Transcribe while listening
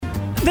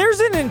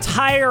There's an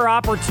entire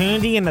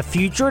opportunity in the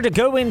future to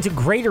go into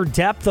greater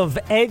depth of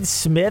Ed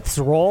Smith's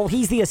role.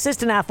 He's the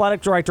assistant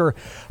athletic director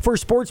for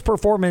sports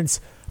performance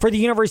for the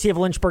University of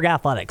Lynchburg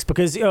Athletics,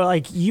 because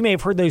you may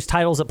have heard those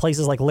titles at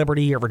places like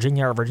Liberty or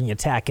Virginia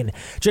Tech, and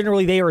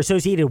generally they are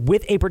associated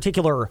with a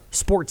particular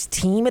sports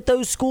team at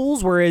those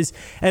schools, whereas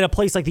at a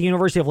place like the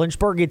University of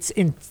Lynchburg, it's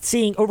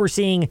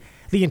overseeing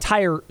the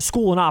entire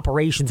school and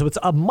operation, so it's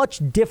a much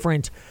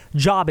different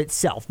job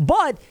itself.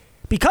 But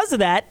because of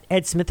that,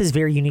 Ed Smith is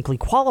very uniquely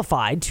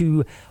qualified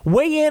to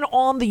weigh in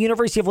on the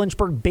University of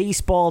Lynchburg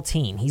baseball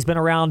team. He's been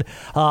around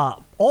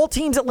all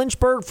teams at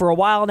Lynchburg for a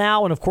while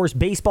now, and of course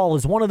baseball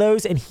is one of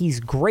those, and he's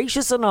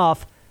gracious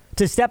enough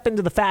to step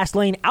into the fast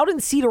lane out in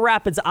Cedar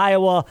Rapids,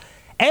 Iowa.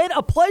 Ed,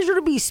 a pleasure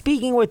to be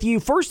speaking with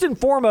you. First and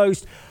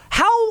foremost,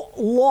 how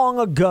long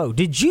ago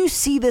did you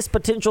see this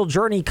potential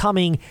journey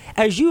coming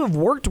as you have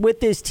worked with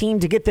this team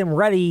to get them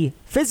ready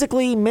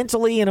physically,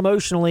 mentally, and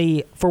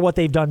emotionally for what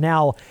they've done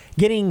now,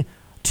 getting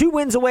 2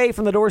 wins away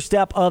from the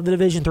doorstep of the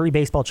Division III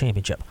baseball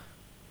championship?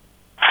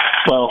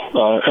 Well,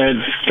 Ed,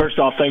 first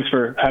off, thanks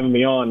for having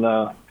me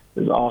on.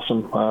 It's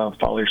awesome.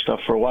 Follow your stuff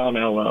for a while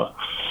now.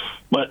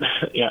 But,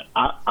 yeah,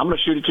 I'm going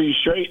to shoot it to you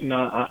straight, and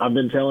I've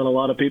been telling a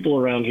lot of people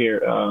around here.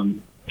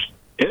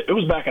 It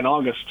was back in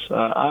August.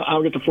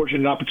 I'll get the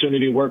fortunate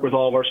opportunity to work with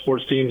all of our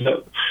sports teams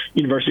at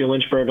University of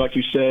Lynchburg, like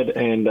you said.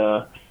 And,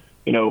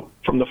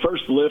 from the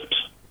first lift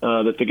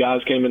that the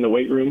guys came in the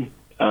weight room,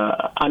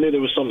 I knew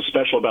there was something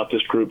special about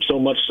this group, so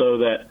much so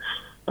that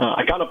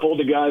I kind of pulled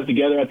the guys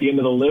together at the end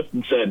of the lift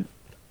and said,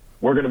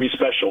 we're going to be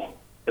special,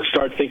 and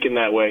start thinking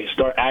that way,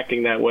 start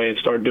acting that way, and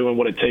start doing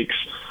what it takes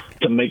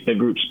to make the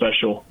group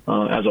special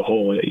as a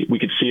whole. We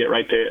could see it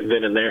right there,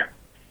 then and there.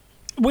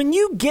 When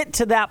you get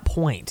to that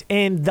point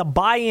and the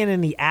buy-in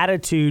and the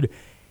attitude,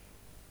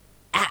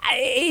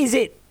 is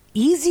it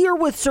easier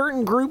with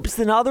certain groups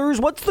than others?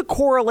 What's the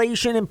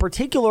correlation in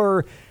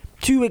particular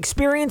to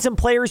experience and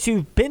players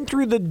who've been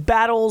through the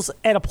battles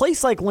at a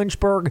place like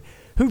Lynchburg,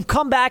 who've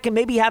come back and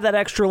maybe have that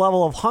extra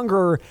level of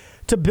hunger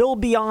to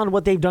build beyond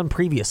what they've done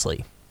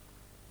previously?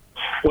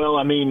 Well,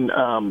 I mean,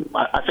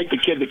 I think the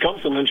kid that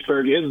comes to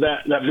Lynchburg is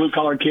that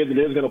blue-collar kid that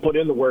is going to put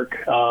in the work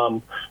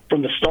from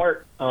the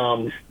start.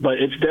 But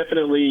it's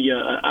definitely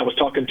I was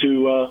talking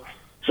to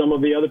some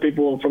of the other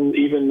people from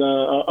even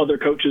other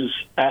coaches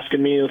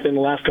asking me within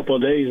the last couple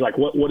of days, like,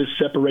 what has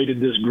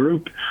separated this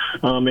group?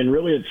 And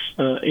really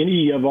it's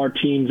any of our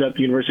teams at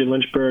the University of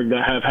Lynchburg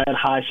that have had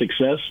high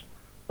success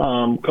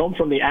come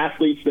from the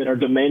athletes that are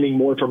demanding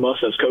more from us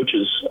as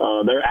coaches.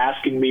 They're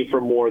asking me for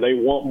more. They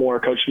want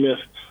more. Coach Smith,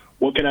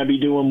 what can I be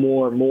doing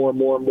more?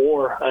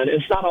 And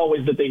it's not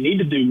always that they need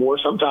to do more.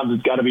 Sometimes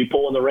it's got to be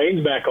pulling the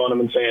reins back on them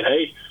and saying,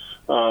 hey,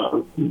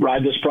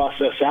 ride this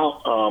process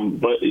out.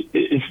 But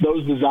it's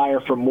those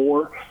desire for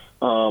more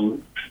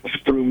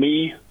through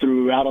me,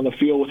 through out on the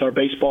field with our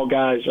baseball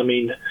guys. I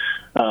mean,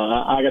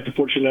 I got the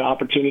fortunate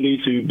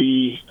opportunity to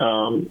be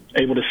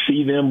able to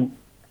see them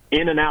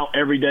in and out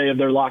every day of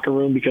their locker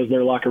room, because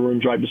their locker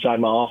room's right beside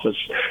my office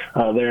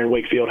there in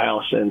Wakefield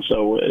House. And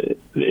so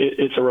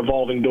it's a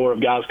revolving door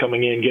of guys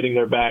coming in, getting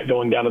their bat,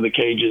 going down to the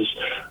cages,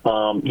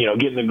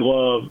 getting the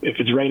glove. If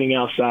it's raining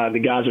outside, the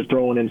guys are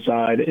throwing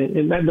inside.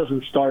 And that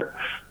doesn't start,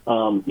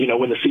 when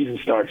the season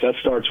starts. That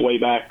starts way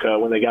back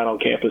when they got on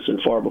campus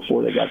and far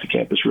before they got to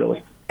campus,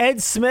 really. Ed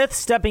Smith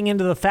stepping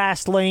into the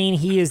fast lane.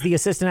 He is the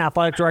assistant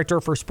athletic director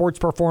for sports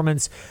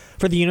performance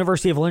for the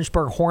University of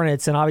Lynchburg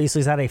Hornets, and obviously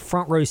has had a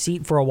front row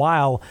seat for a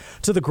while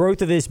to the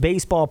growth of this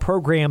baseball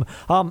program.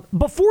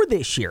 Before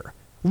this year,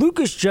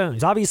 Lucas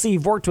Jones, obviously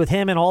you've worked with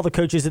him and all the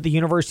coaches at the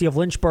University of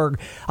Lynchburg.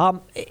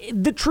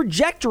 The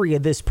trajectory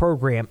of this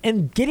program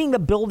and getting the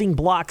building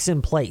blocks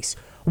in place,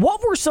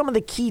 what were some of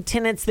the key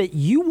tenets that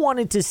you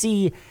wanted to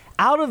see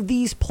out of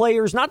these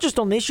players, not just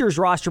on this year's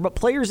roster, but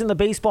players in the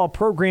baseball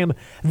program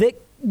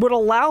that would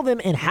allow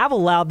them and have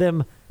allowed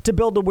them to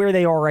build to where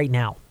they are right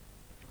now?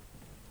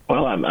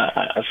 Well,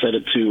 I said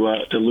it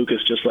to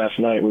Lucas just last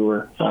night. We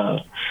were,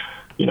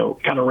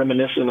 kind of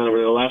reminiscing over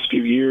the last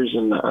few years,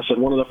 and I said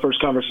one of the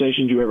first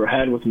conversations you ever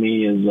had with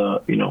me is,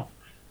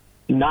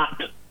 not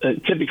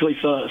typically.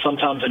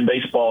 Sometimes in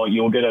baseball,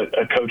 you'll get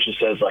a coach that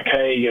says like,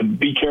 "Hey,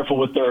 be careful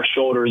with their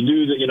shoulders.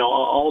 Do the,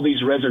 all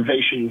these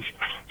reservations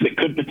that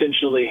could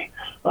potentially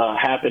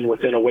happen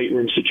within a weight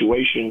room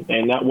situation."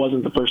 And that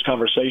wasn't the first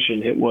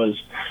conversation. It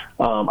was,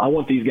 I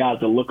want these guys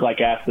to look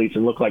like athletes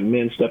and look like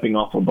men stepping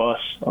off a bus.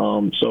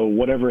 So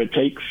whatever it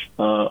takes,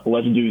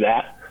 let's do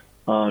that.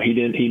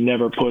 He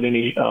never put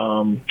any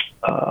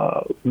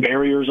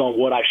barriers on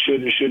what I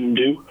should and shouldn't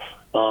do.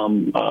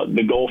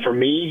 The goal for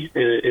me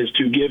is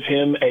to give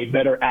him a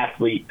better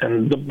athlete,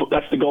 and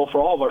that's the goal for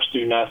all of our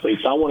student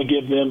athletes. I want to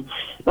give them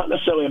not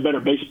necessarily a better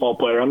baseball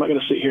player. I'm not going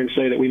to sit here and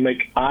say that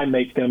I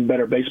make them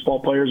better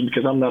baseball players,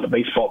 because I'm not a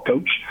baseball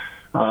coach.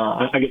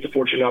 I get the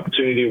fortunate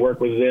opportunity to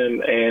work with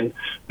them and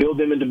build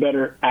them into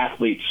better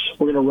athletes.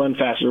 We're going to run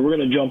faster. We're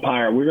going to jump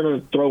higher. We're going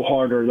to throw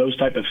harder, those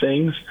type of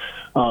things.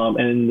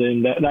 And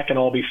then that can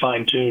all be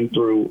fine-tuned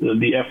through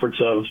the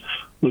efforts of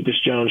Lucas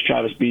Jones,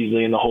 Travis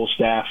Beasley, and the whole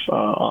staff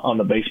on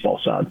the baseball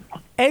side.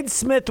 Ed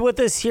Smith with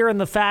us here in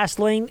the Fast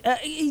Lane.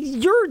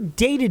 Your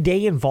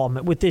day-to-day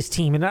involvement with this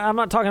team, and I'm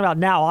not talking about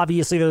now.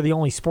 Obviously, they're the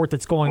only sport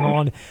that's going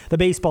on, the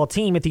baseball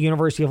team at the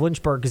University of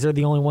Lynchburg, because they're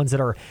the only ones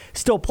that are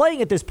still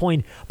playing at this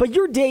point. But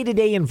your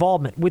day-to-day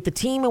involvement with the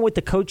team and with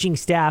the coaching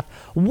staff,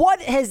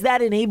 what has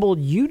that enabled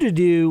you to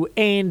do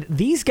and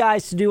these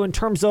guys to do in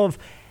terms of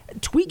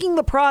tweaking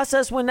the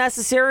process when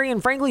necessary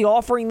and, frankly,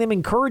 offering them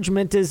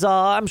encouragement? Is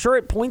I'm sure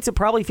at points it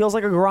probably feels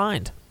like a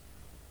grind.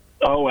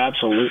 Oh,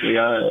 absolutely.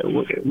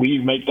 We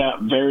make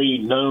that very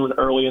known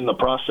early in the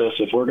process.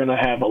 If we're going to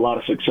have a lot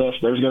of success,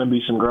 there's going to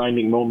be some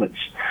grinding moments.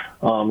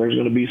 There's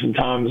going to be some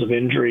times of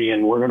injury,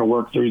 and we're going to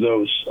work through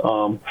those.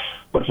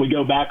 But if we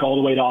go back all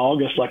the way to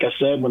August, like I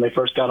said, when they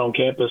first got on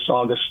campus,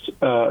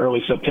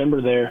 early September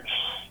there,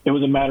 it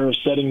was a matter of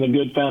setting the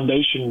good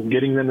foundation,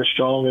 getting them as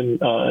strong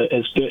and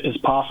as fit as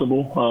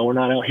possible. We're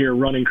not out here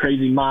running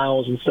crazy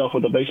miles and stuff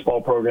with the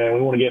baseball program.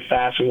 We want to get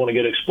fast. We want to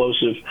get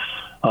explosive.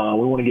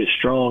 We want to get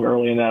strong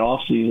early in that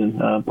off season.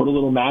 Put a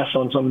little mass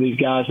on some of these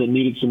guys that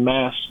needed some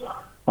mass.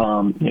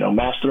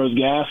 Mass throws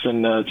gas,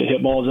 and to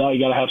hit balls out,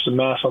 you got to have some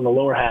mass on the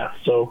lower half.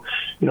 So,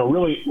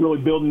 really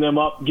building them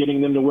up,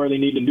 getting them to where they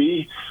need to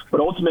be. But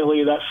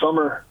ultimately, that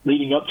summer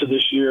leading up to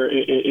this year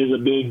is a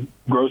big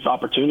growth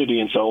opportunity.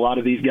 And so a lot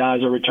of these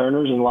guys are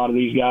returners, and a lot of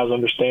these guys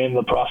understand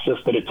the process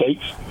that it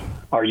takes.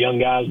 Our young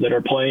guys that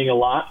are playing a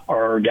lot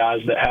are guys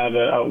that have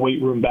a weight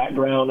room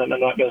background, and I'm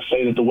not going to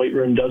say that the weight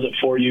room does it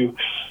for you.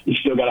 You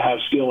still got to have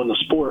skill in the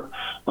sport,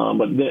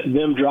 but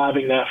them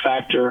driving that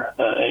factor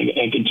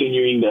and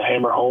continuing to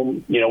hammer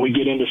home. We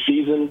get into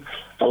season.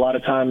 A lot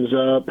of times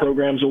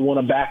programs will want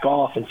to back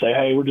off and say,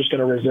 hey, we're just going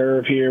to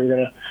reserve here. We're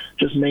going to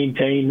just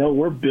maintain. No,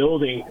 we're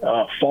building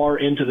far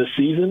into the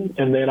season.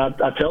 And then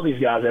I tell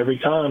these guys every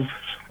time,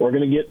 we're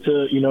going to get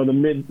to,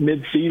 the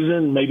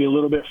mid-season, maybe a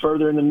little bit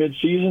further in the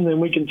mid-season, then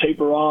we can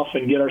taper off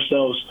and get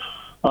ourselves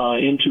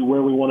into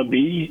where we want to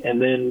be. And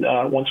then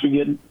once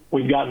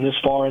we've gotten this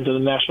far into the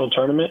national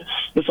tournament,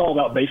 it's all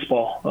about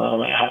baseball.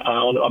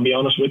 I'll be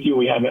honest with you,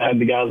 we haven't had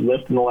the guys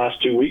lift in the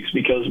last 2 weeks,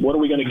 because what are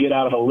we going to get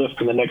out of a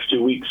lift in the next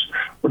 2 weeks?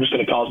 We're just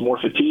going to cause more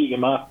fatigue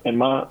in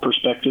my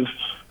perspective.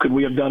 Could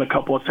we have done a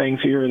couple of things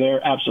here or there?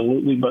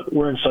 Absolutely, but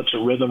we're in such a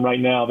rhythm right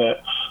now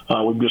that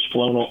we've just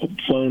flown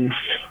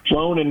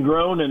and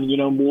grown,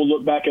 and we'll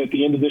look back at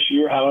the end of this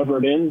year, however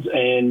it ends,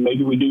 and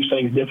maybe we do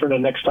things different the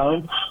next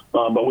time.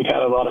 But we've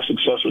had a lot of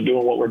success with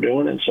doing what we're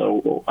doing, and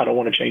so I don't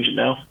want to change it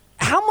now.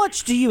 How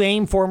much do you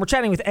aim for? And we're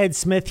chatting with Ed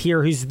Smith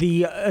here, who's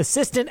the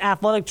Assistant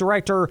Athletic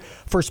Director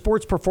for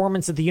Sports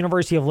Performance at the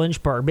University of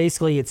Lynchburg.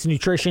 Basically, it's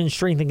nutrition,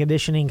 strength and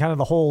conditioning, kind of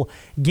the whole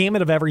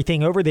gamut of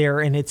everything over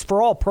there, and it's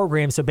for all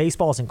programs, so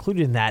baseball is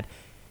included in that.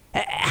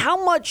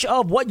 How much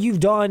of what you've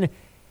done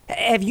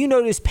have you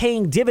noticed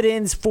paying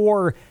dividends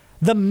for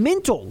the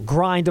mental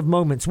grind of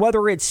moments,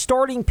 whether it's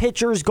starting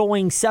pitchers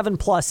going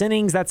 7+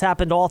 innings, that's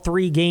happened all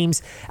 3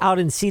 games out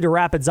in Cedar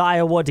Rapids,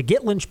 Iowa, to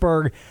get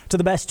Lynchburg to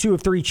the best 2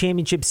 of 3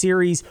 championship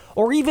series,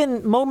 or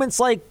even moments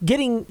like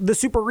getting the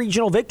super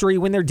regional victory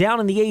when they're down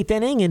in the 8th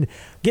inning and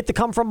get the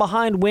come from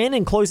behind win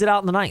and close it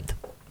out in the 9th.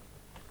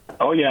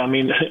 Oh, yeah. I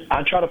mean,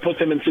 I try to put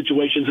them in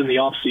situations in the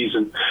off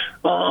season.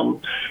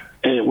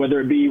 And whether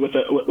it be with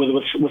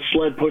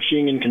sled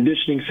pushing and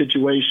conditioning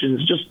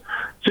situations, just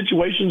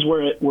situations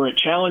where it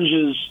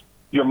challenges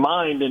your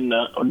mind and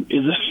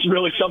is this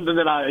really something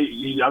that I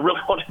really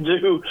want to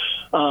do?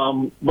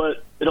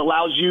 But it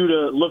allows you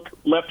to look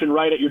left and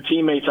right at your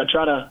teammates. I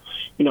try to,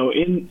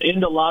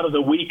 end a lot of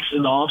the weeks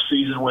in the off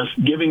season with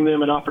giving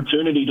them an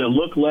opportunity to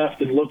look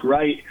left and look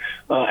right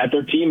at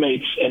their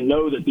teammates and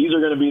know that these are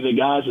going to be the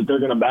guys that they're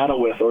going to battle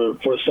with. Or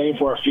for the same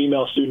for our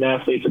female student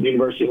athletes at the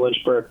University of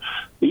Lynchburg,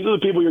 these are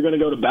the people you're going to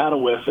go to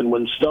battle with. And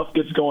when stuff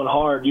gets going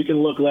hard, you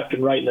can look left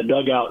and right in the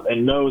dugout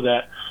and know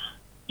that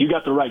you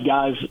got the right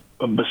guys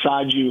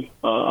beside you,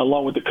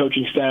 along with the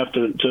coaching staff,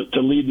 to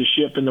lead the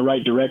ship in the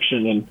right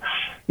direction. And,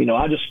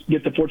 I just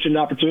get the fortunate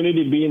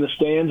opportunity to be in the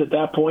stands at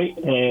that point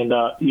and,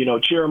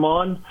 cheer them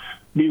on,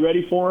 be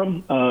ready for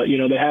them.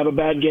 They have a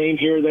bad game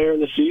here or there in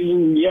the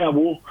season. Yeah,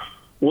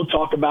 we'll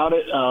talk about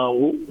it.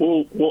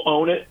 We'll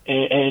own it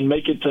and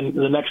make it to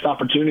the next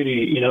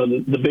opportunity.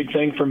 The big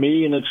thing for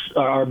me, and it's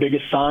our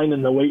biggest sign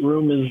in the weight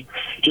room, is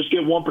just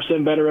get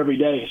 1% better every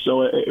day.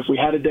 So if we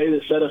had a day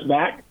that set us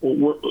back,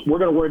 we're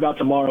going to worry about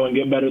tomorrow and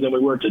get better than we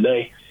were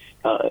today,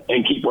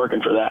 and keep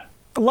working for that.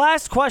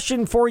 Last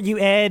question for you,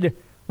 Ed.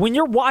 When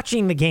you're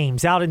watching the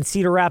games out in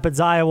Cedar Rapids,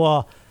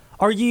 Iowa,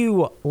 are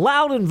you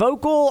loud and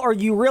vocal? Are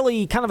you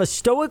really kind of a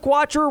stoic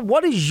watcher?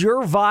 What is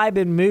your vibe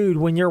and mood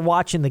when you're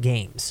watching the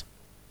games?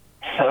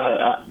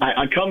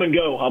 I come and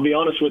go. I'll be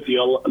honest with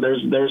you.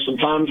 There's some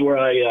times where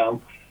I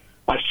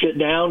sit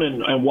down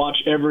and watch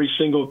every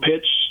single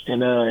pitch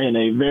in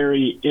a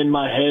very in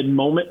my head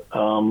moment.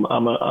 I'm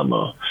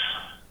a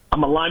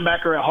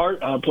linebacker at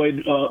heart. I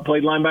played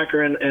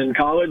linebacker in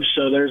college,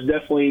 so there's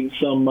definitely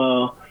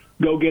some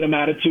go get 'em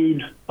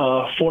attitude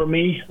for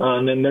me.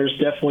 And then there's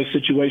definitely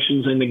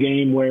situations in the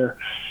game where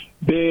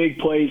big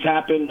plays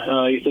happen.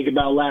 You think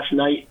about last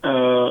night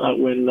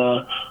when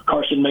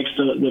Carson makes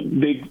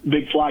the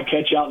big fly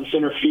catch out in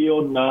center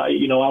field. And,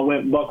 I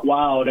went buck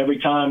wild every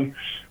time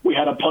we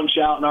had a punch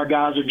out and our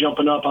guys are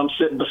jumping up. I'm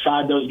sitting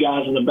beside those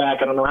guys in the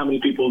back. I don't know how many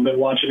people have been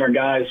watching our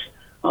guys.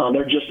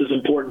 They're just as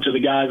important to the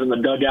guys in the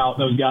dugout.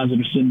 Those guys that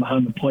are sitting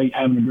behind the plate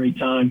having a great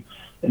time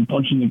and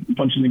punching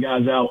the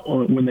guys out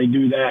when they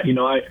do that.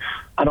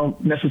 I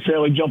don't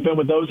necessarily jump in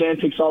with those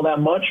antics all that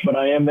much, but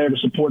I am there to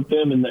support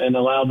them and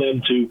allow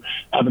them to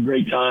have a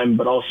great time.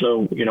 But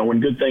also, when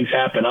good things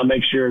happen, I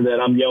make sure that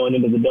I'm yelling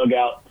into the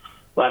dugout.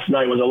 Last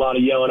night was a lot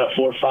of yelling at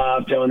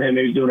 4-5, telling him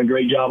he was doing a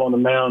great job on the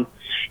mound,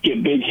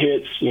 get big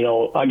hits.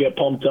 I get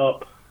pumped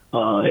up.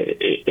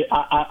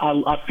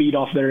 I feed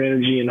off their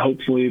energy and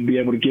hopefully be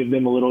able to give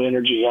them a little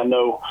energy. I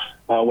know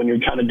when you're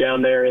kind of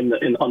down there on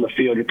the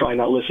field, you're probably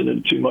not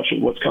listening to too much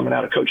of what's coming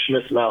out of Coach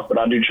Smith's mouth, but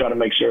I do try to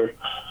make sure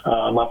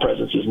my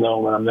presence is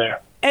known when I'm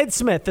there. Ed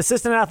Smith,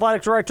 Assistant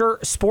Athletic Director,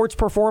 Sports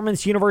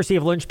Performance, University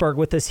of Lynchburg,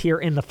 with us here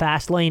in the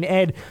Fast Lane.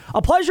 Ed,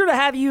 a pleasure to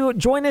have you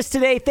join us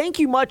today. Thank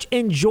you much.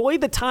 Enjoy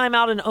the time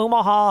out in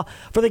Omaha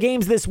for the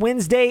games this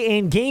Wednesday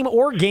and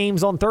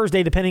games on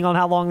Thursday, depending on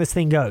how long this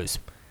thing goes.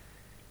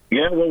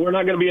 Yeah, well, we're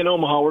not going to be in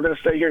Omaha. We're going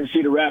to stay here in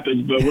Cedar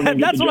Rapids, but we're going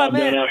to get the job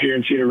done out here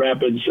in Cedar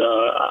Rapids.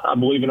 I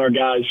believe in our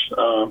guys,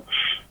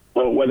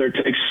 whether it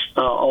takes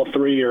all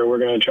three, or we're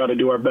going to try to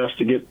do our best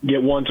to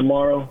get one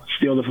tomorrow,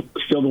 steal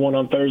the one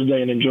on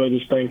Thursday, and enjoy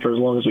this thing for as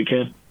long as we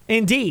can.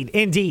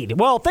 Indeed.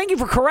 Well, thank you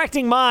for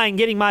correcting mine,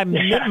 getting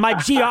my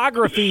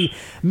geography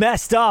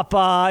messed up.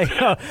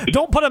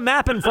 Don't put a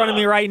map in front of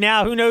me right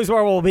now. Who knows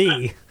where we'll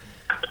be?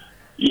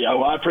 Yeah,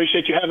 well, I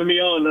appreciate you having me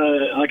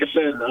on. Like I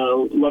said,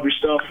 love your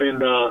stuff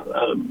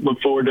and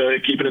look forward to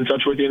keeping in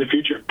touch with you in the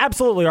future.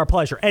 Absolutely, our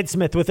pleasure. Ed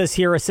Smith with us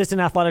here,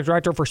 Assistant Athletic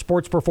Director for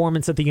Sports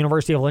Performance at the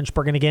University of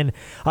Lynchburg. And again,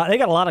 they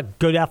got a lot of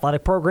good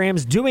athletic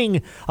programs.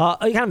 Doing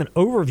kind of an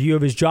overview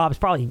of his job is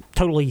probably a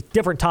totally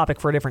different topic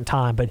for a different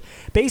time. But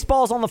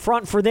baseball's on the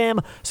front for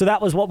them, so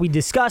that was what we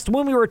discussed.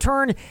 When we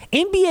return,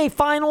 NBA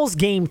Finals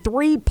Game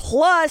 3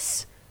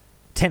 plus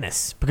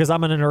tennis, because I'm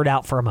going to nerd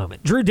out for a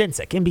moment. Drew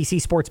Dinsick,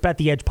 NBC Sports Bet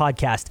the Edge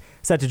podcast,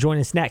 set to join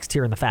us next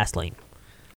here in the Fast Lane.